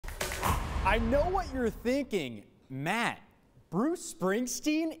I know what you're thinking, Matt. Bruce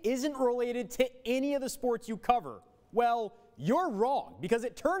Springsteen isn't related to any of the sports you cover. Well, you're wrong, because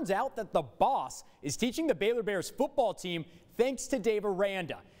it turns out that the boss is teaching the Baylor Bears football team thanks to Dave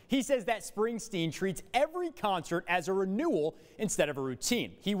Aranda. He says that Springsteen treats every concert as a renewal instead of a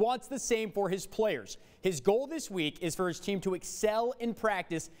routine. He wants the same for his players. His goal this week is for his team to excel in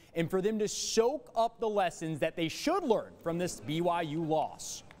practice and for them to soak up the lessons that they should learn from this BYU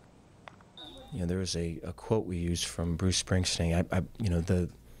loss. You know, there was a quote we used from Bruce Springsteen.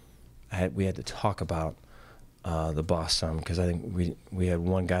 We had to talk about the boss some, because I think we had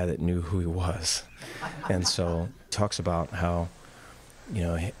one guy that knew who he was, and so he talks about how, you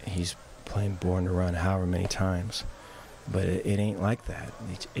know, he's playing Born to Run however many times, but it ain't like that.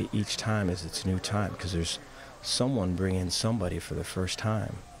 Each time is its new time, because there's someone bringing somebody for the first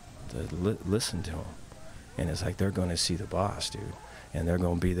time to listen to him, and it's like they're going to see the boss, dude. And they're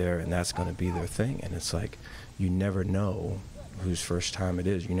going to be there, and that's going to be their thing. And it's like, you never know whose first time it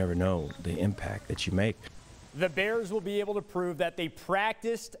is. You never know the impact that you make. The Bears will be able to prove that they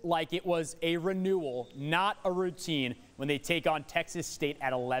practiced like it was a renewal, not a routine, when they take on Texas State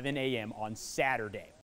at 11 a.m. on Saturday.